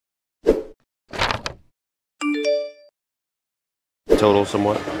teetotal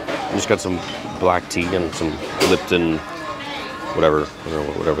somewhat. I just got some black tea and some Lipton, whatever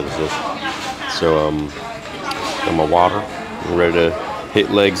this is. So got my water. I'm ready to hit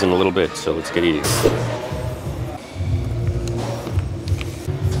legs in a little bit. So let's get eating.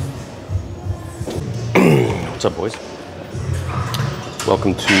 What's up, boys?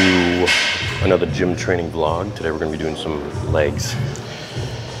 Welcome to another gym training vlog. Today we're gonna be doing some legs.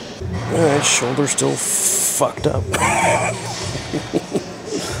 Alright, shoulder's still fucked up.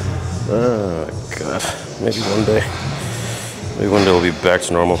 Oh god, maybe one day we'll be back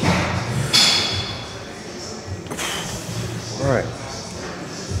to normal. Alright.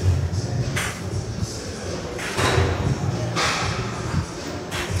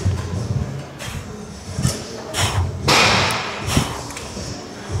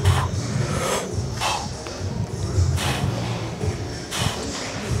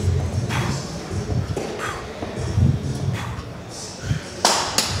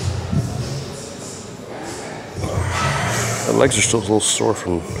 My legs are still a little sore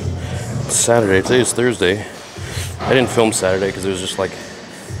from Saturday. Today is Thursday. I didn't film Saturday because it was just like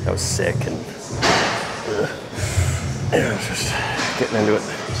I was sick and I was just getting into it.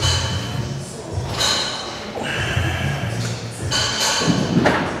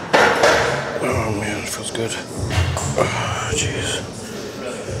 Oh man, it feels good. Oh, jeez.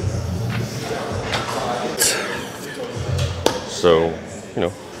 So, you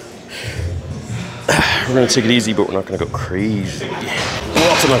know, we're gonna take it easy, but we're not gonna go crazy. We're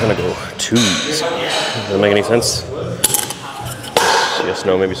also not gonna go too easy. Does that make any sense? Yes,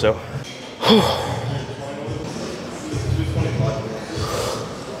 no, maybe so. Oh,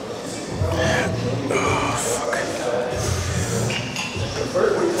 fuck.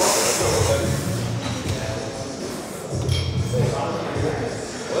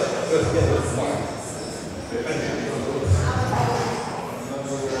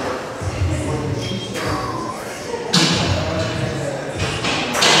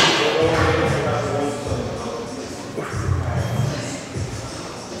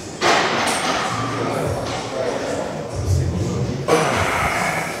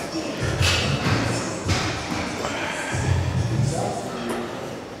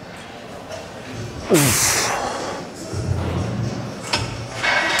 Oops.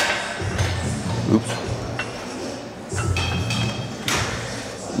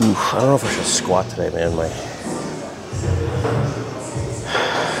 Oof, I don't know if I should squat today, man. My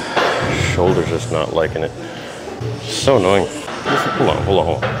shoulder's just not liking it. So annoying. Hold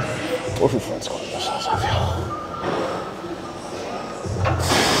on. What if we front squat ourselves, I feel?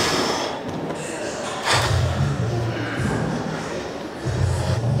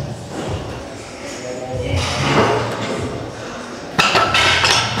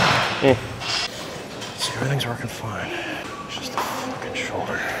 See, everything's working fine. It's just the fucking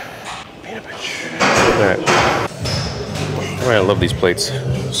shoulder. Being a bitch. Alright. I love these plates.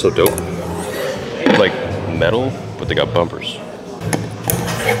 So dope. Like metal, but they got bumpers.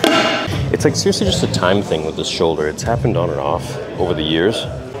 It's like seriously just a time thing with this shoulder. It's happened on and off over the years.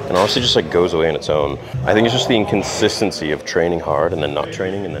 And honestly just like goes away on its own. I think it's just the inconsistency of training hard and then not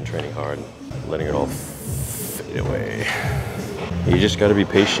training and then training hard. Letting it all fade away. You just gotta be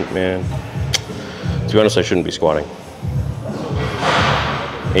patient, man. To be honest, I shouldn't be squatting.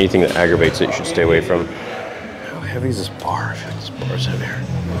 Anything that aggravates it, you should stay away from. How heavy is this bar? I feel like this bar's heavier.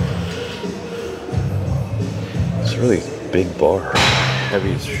 It's a really big bar.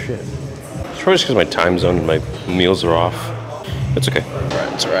 Heavy as shit. It's probably just because my time zone and my meals are off. It's okay.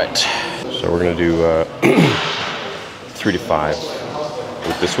 Alright, it's alright. So we're gonna do 3 to 5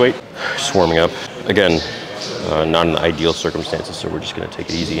 with this weight. Just warming up. Again, not in the ideal circumstances, so we're just going to take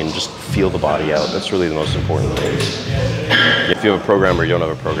it easy and just feel the body out. That's really the most important thing. If you have a program or you don't have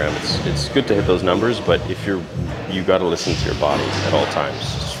a program, it's good to hit those numbers, but if you got to listen to your body at all times,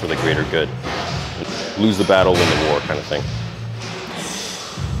 just for the greater good. Lose the battle, win the war kind of thing.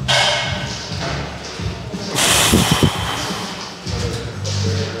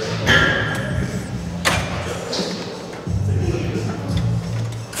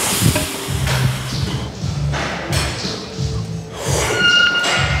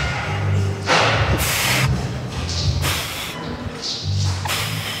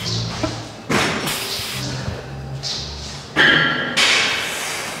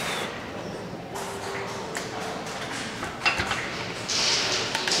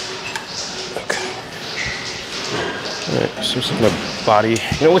 Alright, so my body,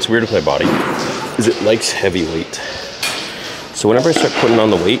 you know what's weird with my body? Is it likes heavy weight. So whenever I start putting on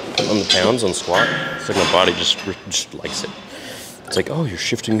the weight, on the pounds on squat, it's like my body just likes it. It's like, oh, you're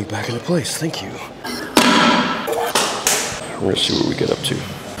shifting me back into place, thank you. We're gonna see what we get up to.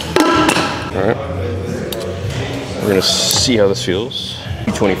 All right. We're gonna see how this feels.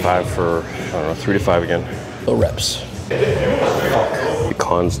 25 for, I don't know, 3 to 5 again. Low reps. The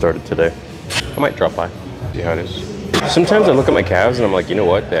con started today. I might drop by, see how it is. Sometimes I look at my calves and I'm like, you know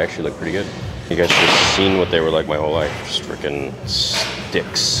what? They actually look pretty good. You guys should have seen what they were like my whole life. Just freaking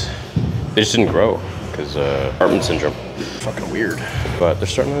sticks. They just didn't grow because Hartman syndrome. Fucking weird. But they're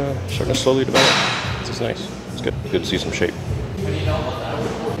starting to slowly develop. This is nice. It's good. Good to see some shape. All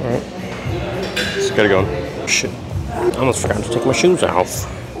right. Let's get it going. Shit. I almost forgot to take my shoes off.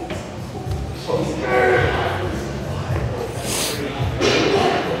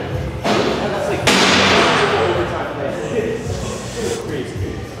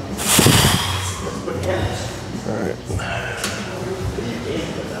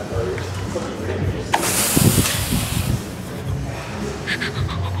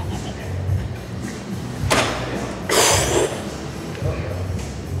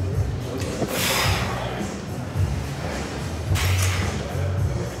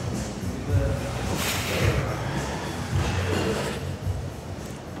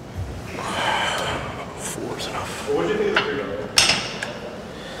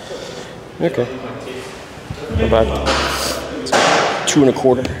 Okay. Not bad. 2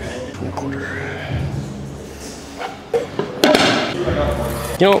 1/4. 2 1/4.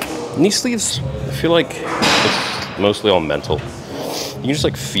 You know, knee sleeves, I feel like it's mostly all mental. You can just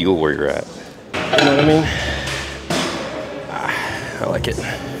like feel where you're at. You know what I mean? I like it.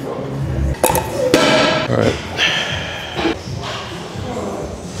 All right.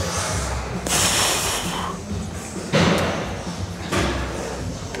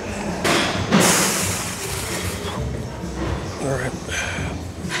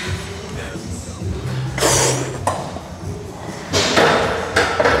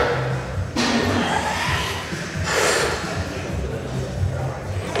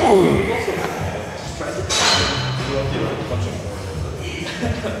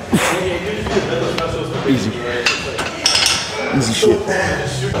 Easy. Easy shit.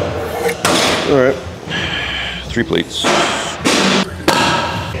 All right. 3 plates.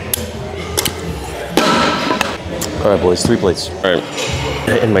 All right, boys, 3 plates. All right.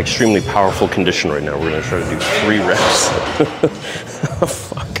 In my extremely powerful condition right now, we're gonna try to do 3 reps. Oh,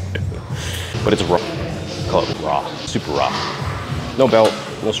 fuck. But it's raw. Call it raw. Super raw. No belt,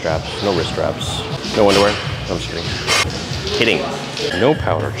 no straps, no wrist straps, no underwear. I'm just kidding. Kidding. No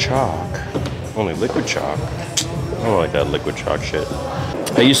powder chalk. Only liquid chalk. I don't like that liquid chalk shit.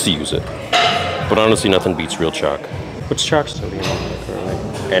 I used to use it, but honestly, nothing beats real chalk. What's chalk sodium currently?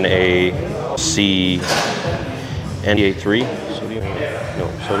 NA3? Sodium? No,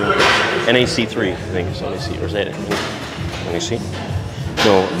 sodium. NaC3, I think it's NaC, or is that NaC?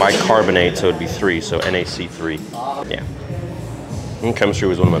 No, bicarbonate, so it'd be 3, so NaC3. Yeah. And chemistry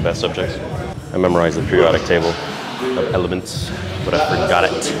was one of my best subjects. I memorized the periodic table of elements, but I forgot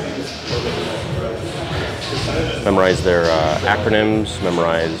it. Memorized their acronyms,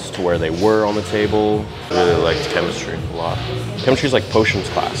 memorized where they were on the table. I really liked chemistry a lot. Chemistry is like potions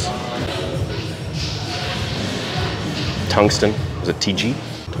class. Tungsten, was it TG?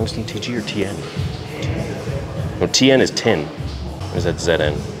 Tungsten, TG, or TN? No, TN is tin. Or is that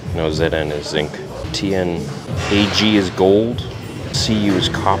ZN? No, ZN is zinc. TN, AG is gold. CU is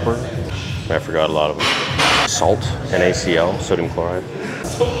copper. I forgot a lot of them. Salt, NaCl, sodium chloride.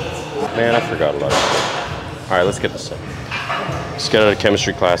 Man, I forgot a lot of them. All right, let's get this set. Let's get out of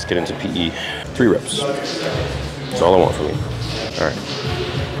chemistry class, get into PE. 3 reps. That's all I want from you. All right.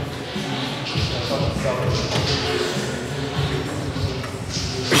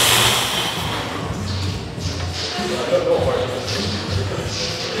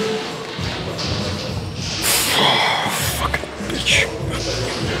 Fucking bitch.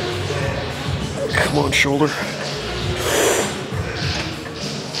 Come on, shoulder.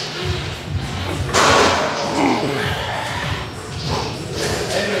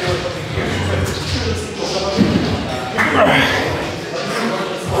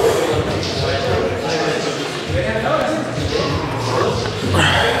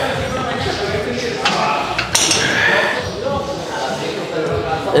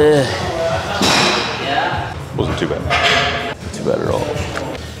 Wasn't too bad. Too bad at all.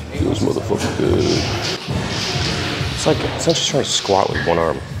 Feels motherfucking good. It's like, it's not just trying to squat with one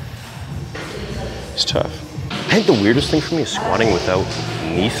arm. It's tough. I think the weirdest thing for me is squatting without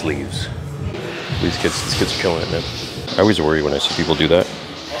knee sleeves. These kids are killing it, man. I always worry when I see people do that.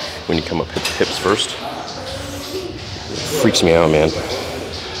 When you come up hips first. It freaks me out, man.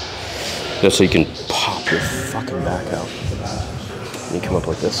 That's so you can pop your fucking back out. And you come up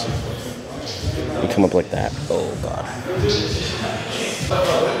like this. and come up like that. Oh God.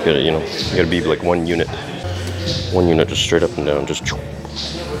 You gotta be like one unit just straight up and down, just.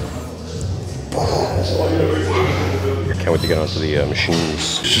 Can't wait to get onto the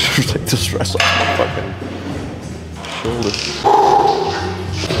machines. Take the stress off my fucking shoulder.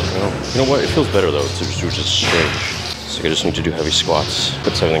 You know what? It feels better though. It's just strange. So I just need to do heavy squats.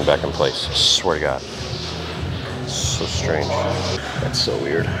 Puts everything back in place. I swear to God. So strange. That's so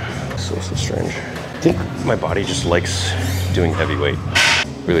weird. So strange. I think my body just likes doing heavy weight.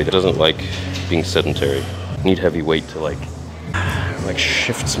 Really, it doesn't like being sedentary. I need heavy weight to like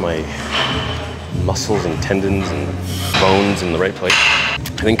shifts my muscles and tendons and bones in the right place. I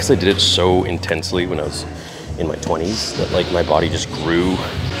think because I did it so intensely when I was in my 20s that like my body just grew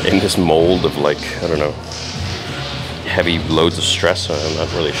in this mold of like, I don't know, heavy loads of stress. I'm not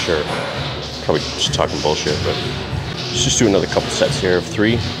really sure. Probably just talking bullshit, but let's just do another couple sets here of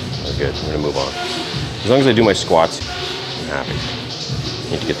 3. We're good. I'm gonna move on. As long as I do my squats, I'm happy.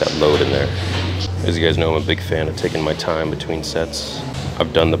 Need to get that load in there. As you guys know, I'm a big fan of taking my time between sets.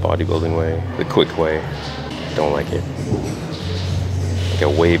 I've done the bodybuilding way, the quick way. I don't like it. I get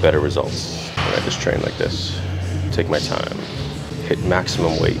way better results when I just train like this. Take my time, hit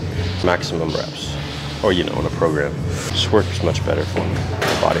maximum weight, maximum reps. Or in a program. Just works much better for me.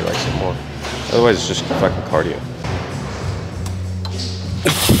 My body likes it more. Otherwise, it's just fucking cardio.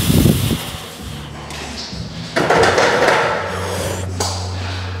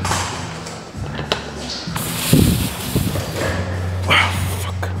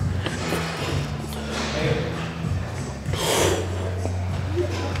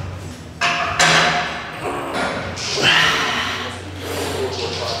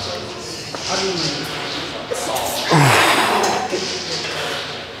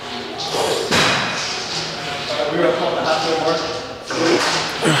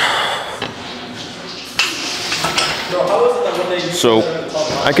 So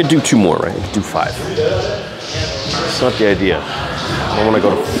I could do 2 more, right? I could do 5. It's not the idea. I don't want to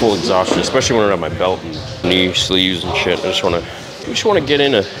go to full exhaustion, especially when I have my belt and knee sleeves and shit. I just want to get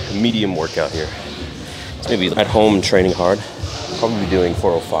in a medium workout here. It's maybe at home training hard. Probably be doing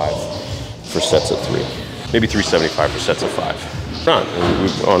 405 for sets of 3. Maybe 375 for sets of 5.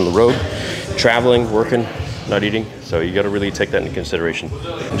 We're on the road, traveling, working, not eating. So you got to really take that into consideration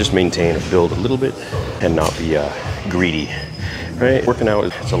and just maintain or build a little bit and not be greedy. Right? Working out,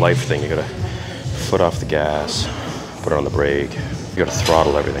 it's a life thing. You gotta foot off the gas, put it on the brake. You gotta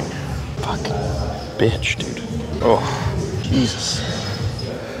throttle everything. Fucking bitch, dude. Oh, Jesus.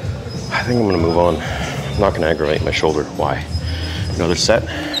 I think I'm gonna move on. I'm not gonna aggravate my shoulder. Why? Another set?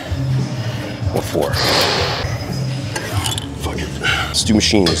 Or 4? Fuck it. Let's do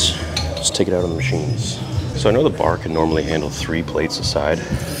machines. Let's take it out on the machines. So I know the bar can normally handle 3 plates a side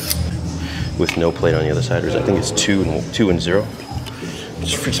with no plate on the other side. I think it's 2 and 0. It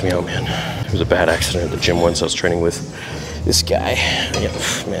just freaks me out, man. There was a bad accident at the gym once. I was training with this guy. Yeah,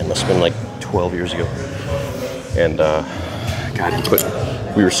 man, must have been like 12 years ago. And God,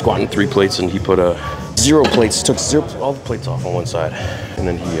 we were squatting 3 plates and he put 0 plates, took all the plates off on one side. And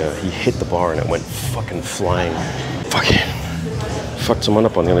then he hit the bar and it went fucking flying. Fucked someone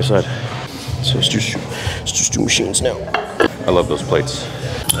up on the other side. So let's just do machines now. I love those plates.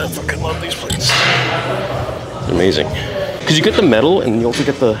 I fucking love these plates. They're amazing. Because you get the metal and you also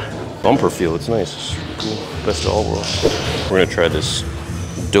get the bumper feel. It's nice. It's cool. Best of all worlds. We're gonna try this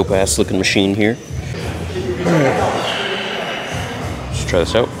dope ass looking machine here. Alright. Let's try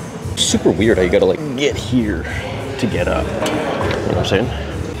this out. It's super weird how you gotta like get here to get up. You know what I'm saying?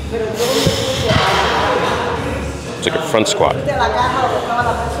 It's like a front squat.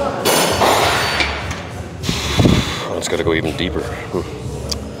 Oh, it's gotta go even deeper.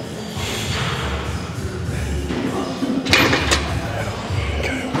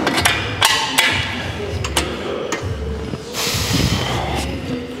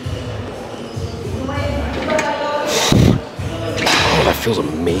 Feels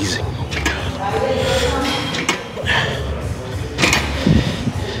amazing. Oh my God.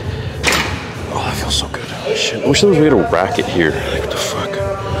 Oh, that feels so good. Shit. I wish there was a way to rack it here. Like, what the fuck?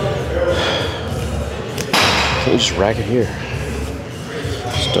 Can't you just rack it here?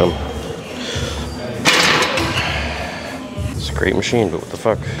 It's dumb. It's a great machine, but what the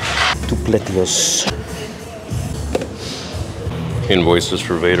fuck? Dupletios. Invoices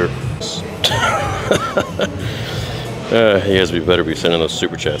for Vader. He has to be better be sending those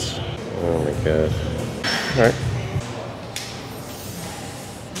super chats. Oh my God. All right.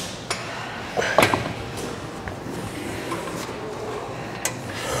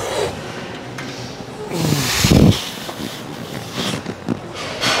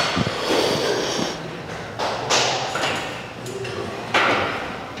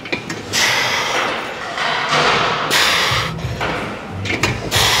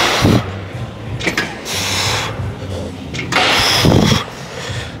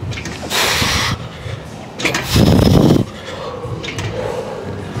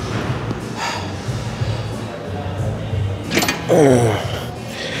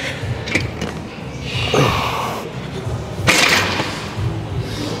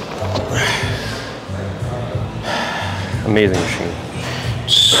 Amazing machine.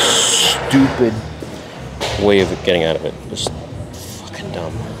 Stupid way of getting out of it. Just fucking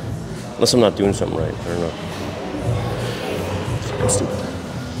dumb. Unless I'm not doing something right. I don't know. Fucking stupid.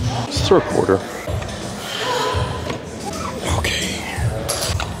 Let's throw a quarter. Okay.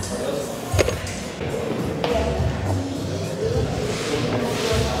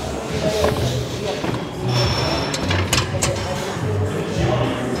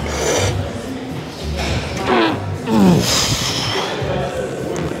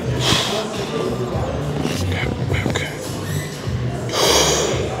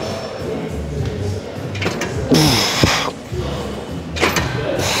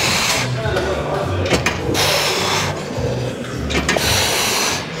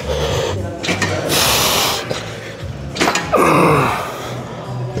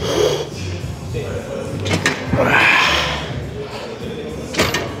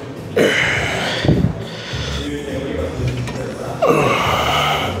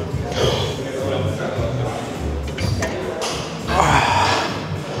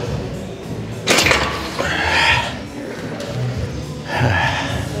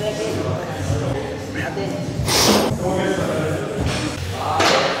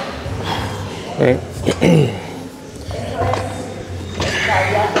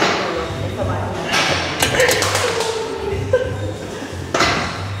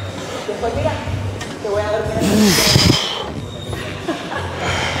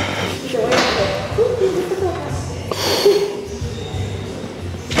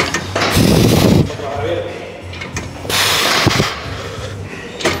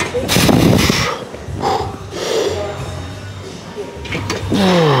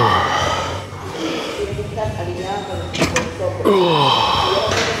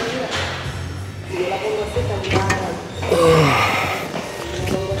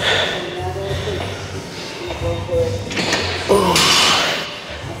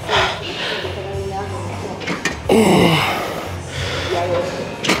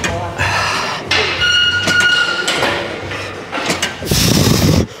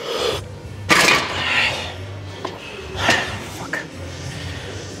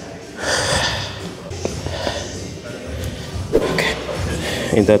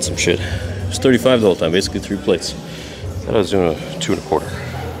 Ain't that some shit? It was 35 the whole time, basically 3 plates. Thought I was doing a 2 1/4.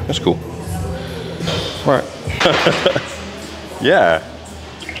 That's cool. All right. Yeah.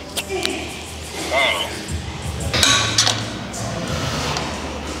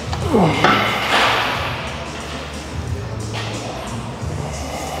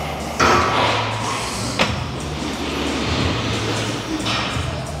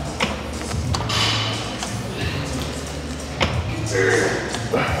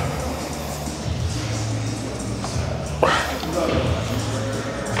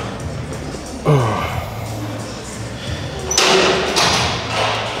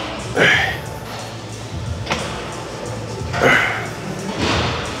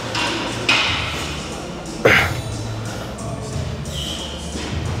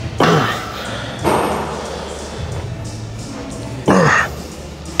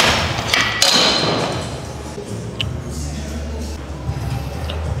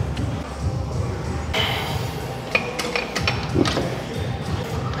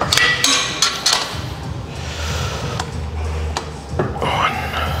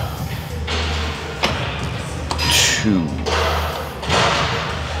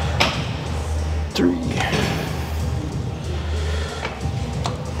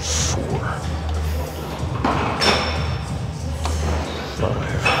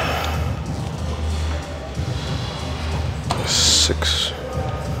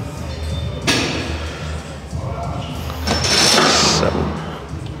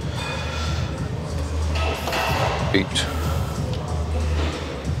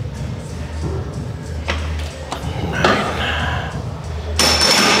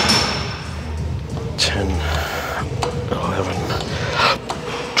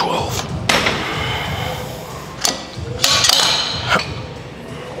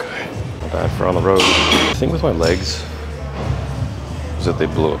 On the road. The thing with my legs is that they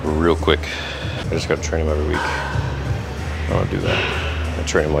blow up real quick. I just gotta train them every week. I don't do that. I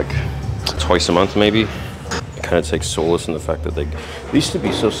train them like twice a month maybe. I kind of take solace in the fact that they used to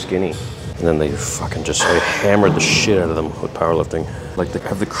be so skinny, and then they fucking just hammered the shit out of them with powerlifting. Like they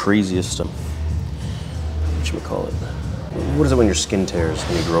have the craziest, whatchamacallit? What is it when your skin tears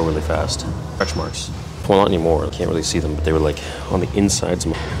and you grow really fast? Stretch marks. Well, not anymore. I can't really see them, but they were like on the insides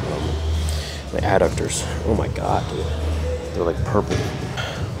of my adductors. Oh my god, dude. They're like purple.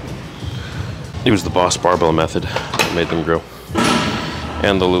 It was the Boss Barbell method that made them grow.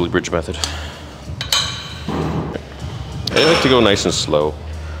 And the Lily Bridge method. I like to go nice and slow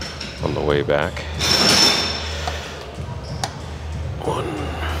on the way back. 1,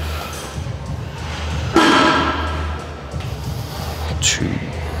 2,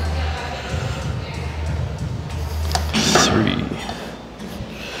 3,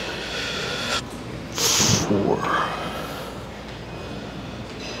 4,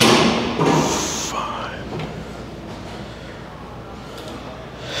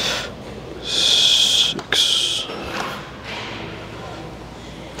 5, 6,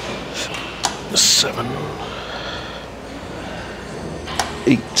 7,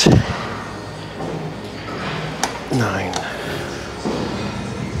 8, 9,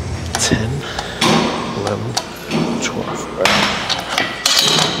 10, 11, 12. Right.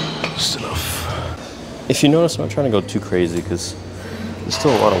 Just enough. If you notice, I'm not trying to go too crazy because there's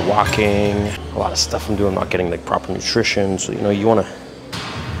still a lot of walking, a lot of stuff I'm doing. I'm not getting like proper nutrition. So, you know, you want to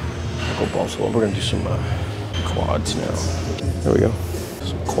go balls low. We're going to do some quads now. There we go.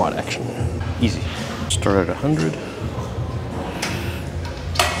 Some quad action. Easy. Start at 100.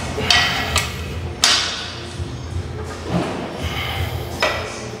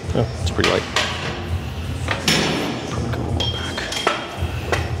 Oh, it's pretty light. Probably go more back.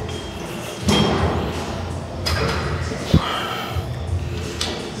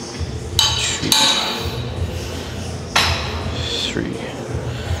 2, 3,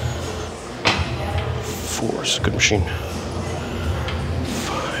 4. It's a good machine.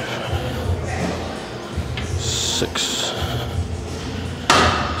 5, 6,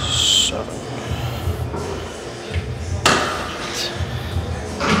 7.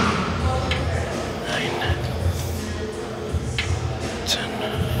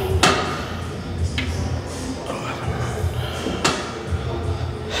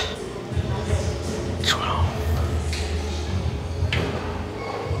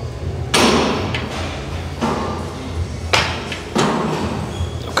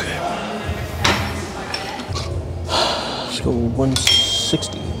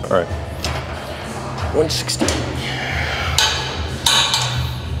 160. All right. 160.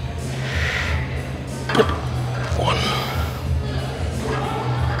 Yep. 1,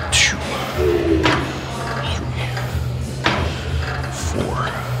 2, 3, 4,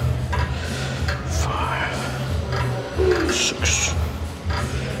 5, 6.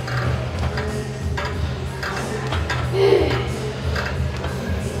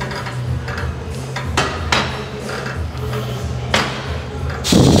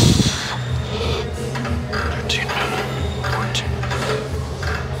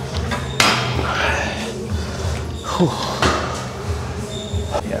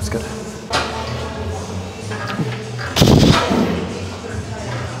 Yeah, it's good.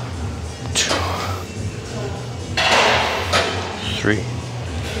 2, 3, 4,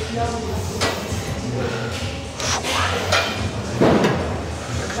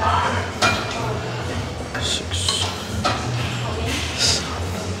 5, 6, 7,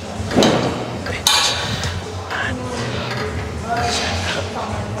 8, 9, 10.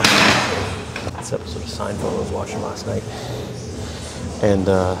 This episode of Seinfeld I was watching last night. And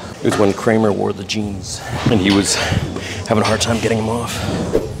it was when Kramer wore the jeans and he was having a hard time getting them off.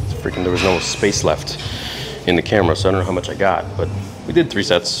 Freaking, there was no space left in the camera, so I don't know how much I got, but we did 4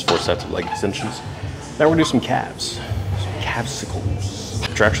 sets of leg extensions. Now we're gonna do some calves, some calvesicles,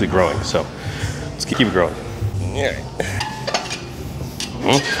 which are actually growing, so let's keep it growing. All right.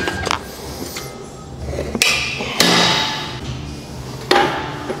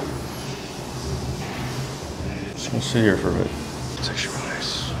 Just gonna sit here for a bit. It's actually really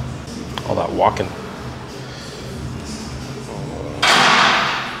nice. All that walking.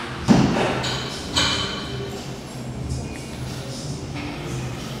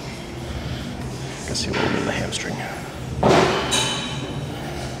 I can see a little bit of the hamstring.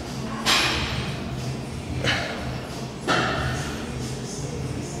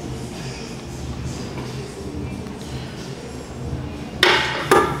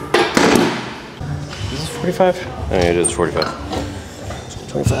 Is this 45? Oh, it is 45.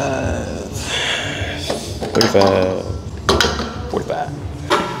 25, 35, 45.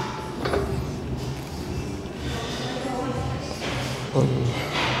 1,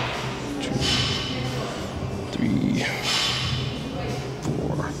 2, 3,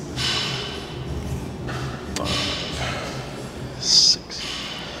 4, 5, 6,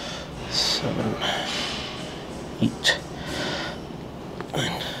 7, 8,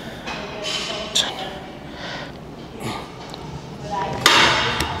 9, 10.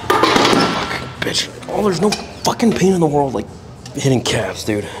 Bitch. Oh, there's no fucking pain in the world like hitting calves,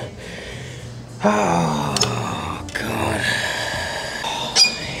 dude. Oh, God. I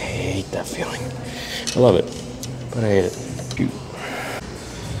hate that feeling. I love it. but I ate it. Dude.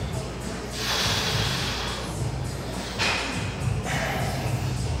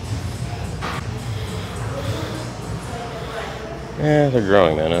 Yeah, they're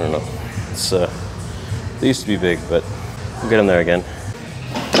growing, man. I don't know. It's they used to be big, but we'll get them there again.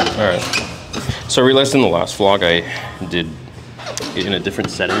 All right. So I realized in the last vlog I did it in a different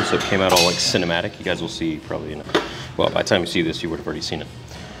setting, so it came out all like cinematic. You guys will see probably well, by the time you see this, you would have already seen it.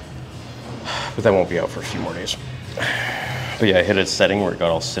 But that won't be out for a few more days. But yeah, I hit a setting where it got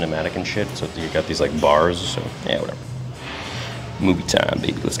all cinematic and shit, so you got these like bars, so yeah, whatever. Movie time,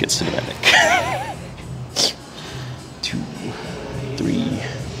 baby. Let's get cinematic. 2, 3,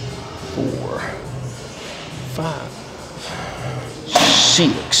 4, 5,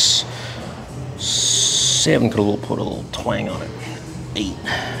 6, 7. Could put a little twang on it. 8,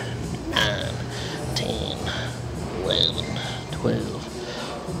 9, 10, 11, 12.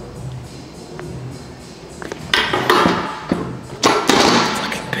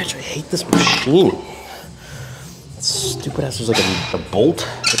 Fucking bitch, I hate this machine. Stupid ass, there's like a bolt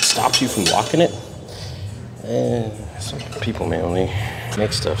that stops you from locking it. And some people, man, when they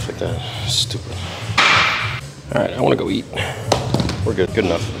make stuff like that, stupid. All right, I want to go eat. We're good, good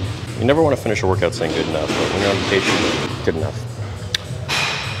enough. You never want to finish a workout saying good enough, but when you're on vacation, good enough.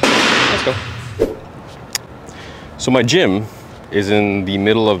 Let's go. So my gym is in the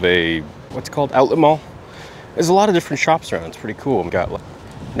middle of a, what's it called, outlet mall. There's a lot of different shops around. It's pretty cool. We got like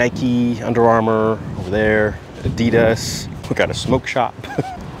Nike, Under Armour over there, Adidas. We got a smoke shop.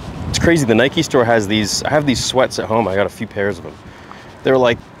 It's crazy. The Nike store has these. I have these sweats at home. I got a few pairs of them. They're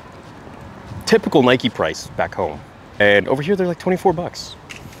like typical Nike price back home, and over here they're like 24 bucks.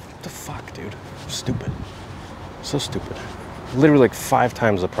 What the fuck, dude? Stupid. So stupid. Literally like 5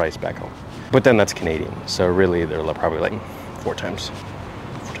 times the price back home. But then that's Canadian, so really they're probably like 4 times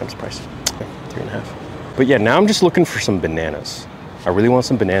the price. 3.5. But yeah, now I'm just looking for some bananas. I really want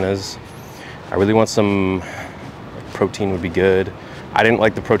some bananas. I really want some like, protein would be good. I didn't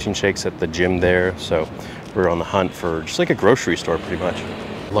like the protein shakes at the gym there, so we're on the hunt for just like a grocery store pretty much.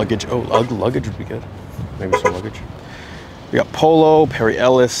 Luggage, oh, luggage would be good. Maybe some luggage. We got Polo, Perry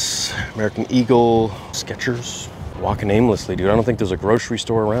Ellis, American Eagle, Skechers. Walking aimlessly, dude. I don't think there's a grocery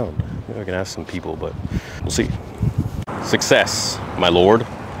store around. Maybe I can ask some people, but we'll see. Success, my lord.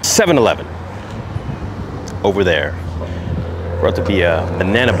 7-Eleven. Over there. We're about to be a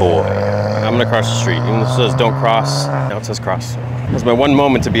banana boy. I'm gonna cross the street. Even though it says don't cross, now it says cross. That was my one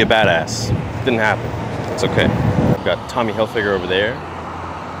moment to be a badass. Didn't happen. It's okay. We've got Tommy Hilfiger over there.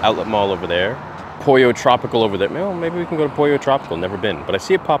 Outlet Mall over there. Pollo Tropical over there. Well, maybe we can go to Pollo Tropical. Never been, but I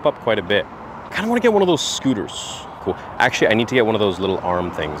see it pop up quite a bit. I kind of want to get one of those scooters. Cool. Actually, I need to get one of those little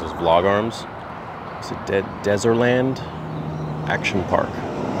arm things, those vlog arms. Is it Desertland Action Park?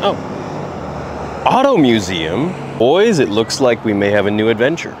 Oh. Auto Museum. Boys, it looks like we may have a new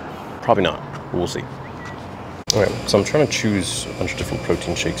adventure. Probably not, but we'll see. All right, so I'm trying to choose a bunch of different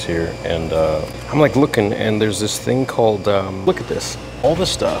protein shakes here, and I'm like looking, and there's this thing called, look at this. All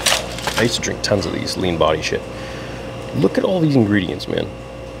this stuff. I used to drink tons of these lean body shit. Look at all these ingredients, man.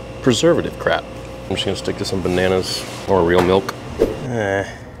 Preservative crap. I'm just gonna stick to some bananas or real milk. Yeah,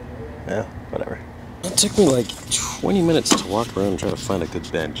 whatever. It took me like 20 minutes to walk around and try to find a good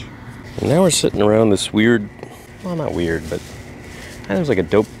bench. And now we're sitting around this weird, well, not weird, but there's like a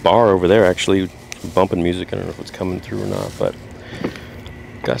dope bar over there actually, bumping music. I don't know if it's coming through or not, but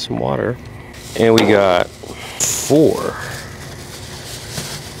got some water. And we got 4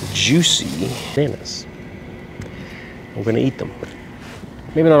 juicy bananas. We're gonna eat them.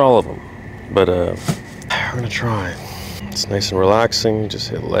 Maybe not all of them, but we're gonna try. It's nice and relaxing, just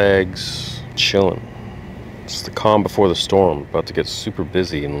hit legs, chilling. It's the calm before the storm, about to get super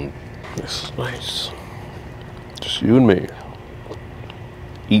busy, and this is nice. Just you and me,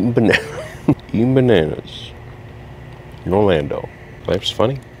 eating eating bananas in Orlando. Life's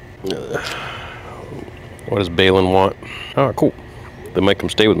funny. What does Balin want? Oh, cool. They might come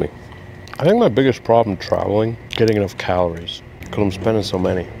stay with me. I think my biggest problem traveling, getting enough calories, because I'm spending so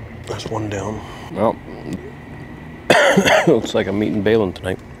many. That's one down. Well, looks like I'm meeting Balin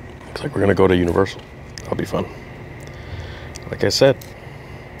tonight. Looks like we're gonna go to Universal. That'll be fun. Like I said,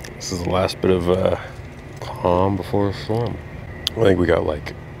 this is the last bit of calm before the storm. I think we got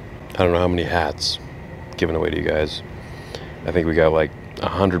like, I don't know how many hats given away to you guys. I think we got like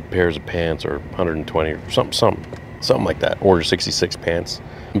 100 pairs of pants or 120 or something like that. Order 66 pants.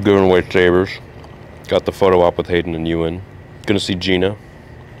 I'm giving away sabers. Got the photo op with Hayden and Ewan. Gonna see Gina.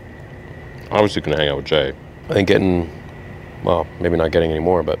 Obviously gonna hang out with Jay. I think getting, well, maybe not getting any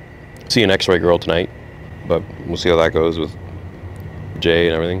more, but see an X-ray girl tonight. But we'll see how that goes with Jay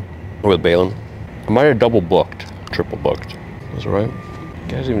and everything. With Balin. I might have double booked. Triple booked. That's all right. You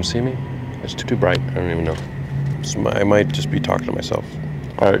guys even see me? It's too bright. I don't even know. I might just be talking to myself.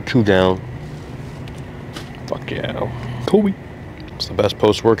 All right, 2 down. Fuck yeah. Kobe. It's the best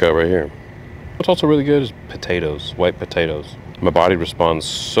post-workout right here. What's also really good is potatoes, white potatoes. My body responds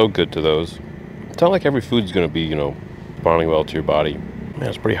so good to those. It's not like every food's gonna be, you know, responding well to your body. Man,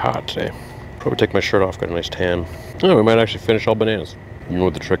 it's pretty hot today. Probably take my shirt off, got a nice tan. Oh, we might actually finish all bananas. You know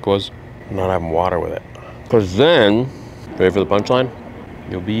what the trick was? Not having water with it. Because then, ready for the punchline?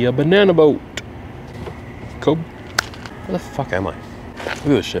 You'll be a banana boat. Cool. Where the fuck am I? Look at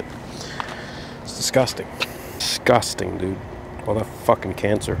this shit. It's disgusting. Disgusting, dude. All that fucking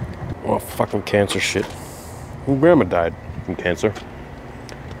cancer. All that fucking cancer shit. My grandma died from cancer.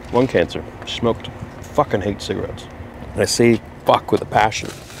 Lung cancer. She smoked. Fucking hate cigarettes. And I say fuck with a passion.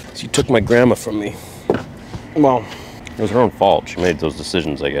 She took my grandma from me. Well, it was her own fault. She made those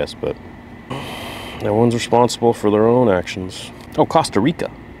decisions, I guess, but everyone's responsible for their own actions. Oh, Costa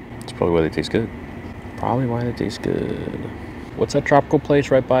Rica. That's probably why they taste good. Probably why they taste good. What's that tropical place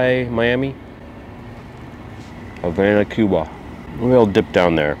right by Miami? Havana, Cuba. Maybe I'll dip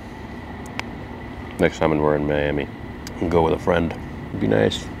down there next time when we're in Miami and go with a friend. It'd be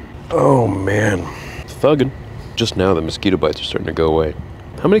nice. Oh man, thuggin'. Just now the mosquito bites are starting to go away.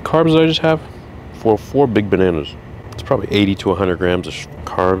 How many carbs did I just have? Four big bananas. It's probably 80 to 100 grams of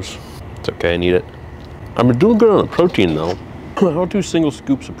carbs. It's okay, I need it. I'm doing good on the protein though. I don't do single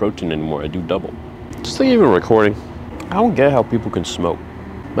scoops of protein anymore, I do double. Just like even recording, I don't get how people can smoke.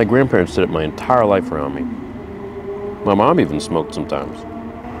 My grandparents did it my entire life around me. My mom even smoked sometimes.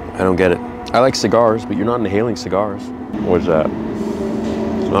 I don't get it. I like cigars, but you're not inhaling cigars. What's that?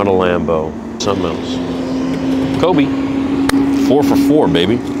 It's not a Lambo, something else. Kobe, 4 for 4,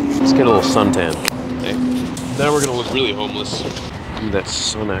 baby. Let's get a little suntan. Hey. Now we're gonna look really homeless. Do that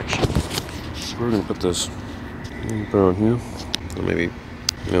sun action. We're gonna put this on here. Or maybe,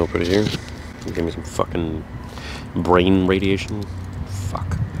 you know, put it here. Give me some fucking brain radiation.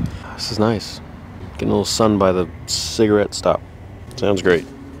 Fuck. This is nice. Getting a little sun by the cigarette stop. Sounds great.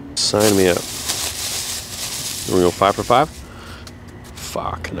 Sign me up. We're gonna go 5 for 5?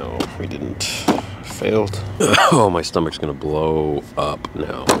 Fuck, no, we didn't. Failed. Oh, my stomach's gonna blow up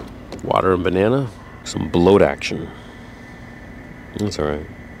now. Water and banana, some bloat action. That's all right.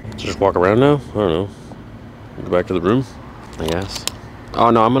 Just walk around now? I don't know. Go back to the room, I guess.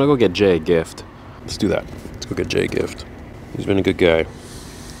 Oh no, I'm gonna go get Jay a gift. Let's do that. Let's go get Jay a gift. He's been a good guy.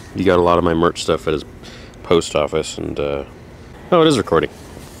 He got a lot of my merch stuff at his post office and, oh, it is recording.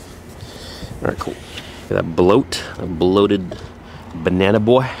 All right, cool. That bloat, that bloated banana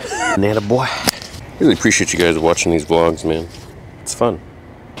boy. Banana boy. Really appreciate you guys watching these vlogs, man. It's fun.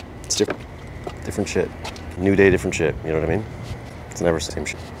 It's different. Different shit. New day, different shit. You know what I mean? It's never the same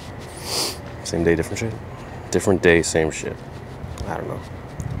shit. Same day, different shit. Different day, same shit. I don't know.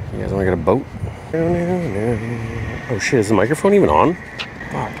 You guys want to get a boat? Oh shit, is the microphone even on?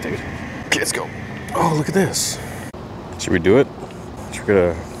 Fuck, dude. Okay, let's go. Oh, look at this. Should we do it? Should we get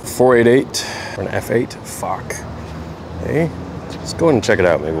a 488 or an F8? Fuck. Hey, let's go ahead and check it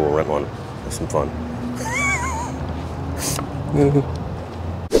out. Maybe we'll rent one. Have some fun.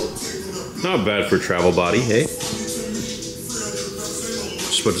 Not bad for a travel body, hey?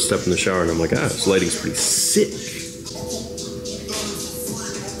 Just about to step in the shower and I'm like, this lighting's pretty sick.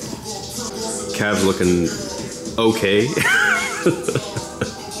 Cav's looking okay.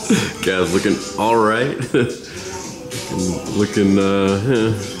 Cav's looking all right. looking,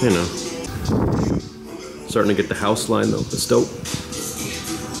 you know. Starting to get the house line though. It's dope.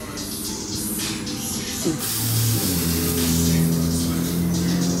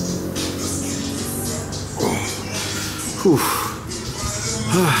 Whew.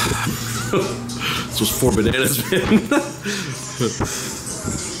 This was 4 bananas, man.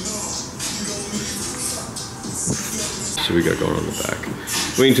 So we got going on the back.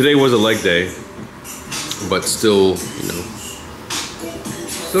 I mean, today was a leg day, but still, you know,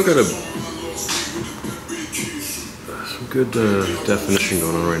 still got some good definition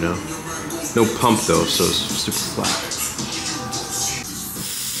going on right now. No pump though, so it's super flat.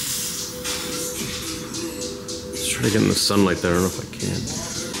 Try to get in the sunlight there. I don't know if I can.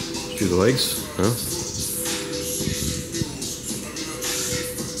 Let's do the legs, huh?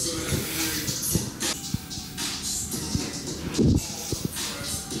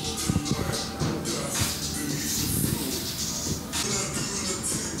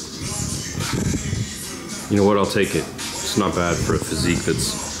 You know what? I'll take it. It's not bad for a physique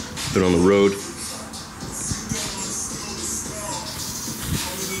that's been on the road.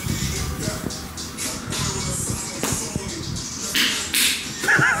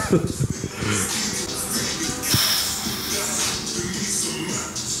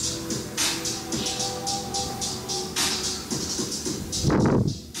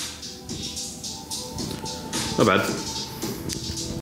 Not bad.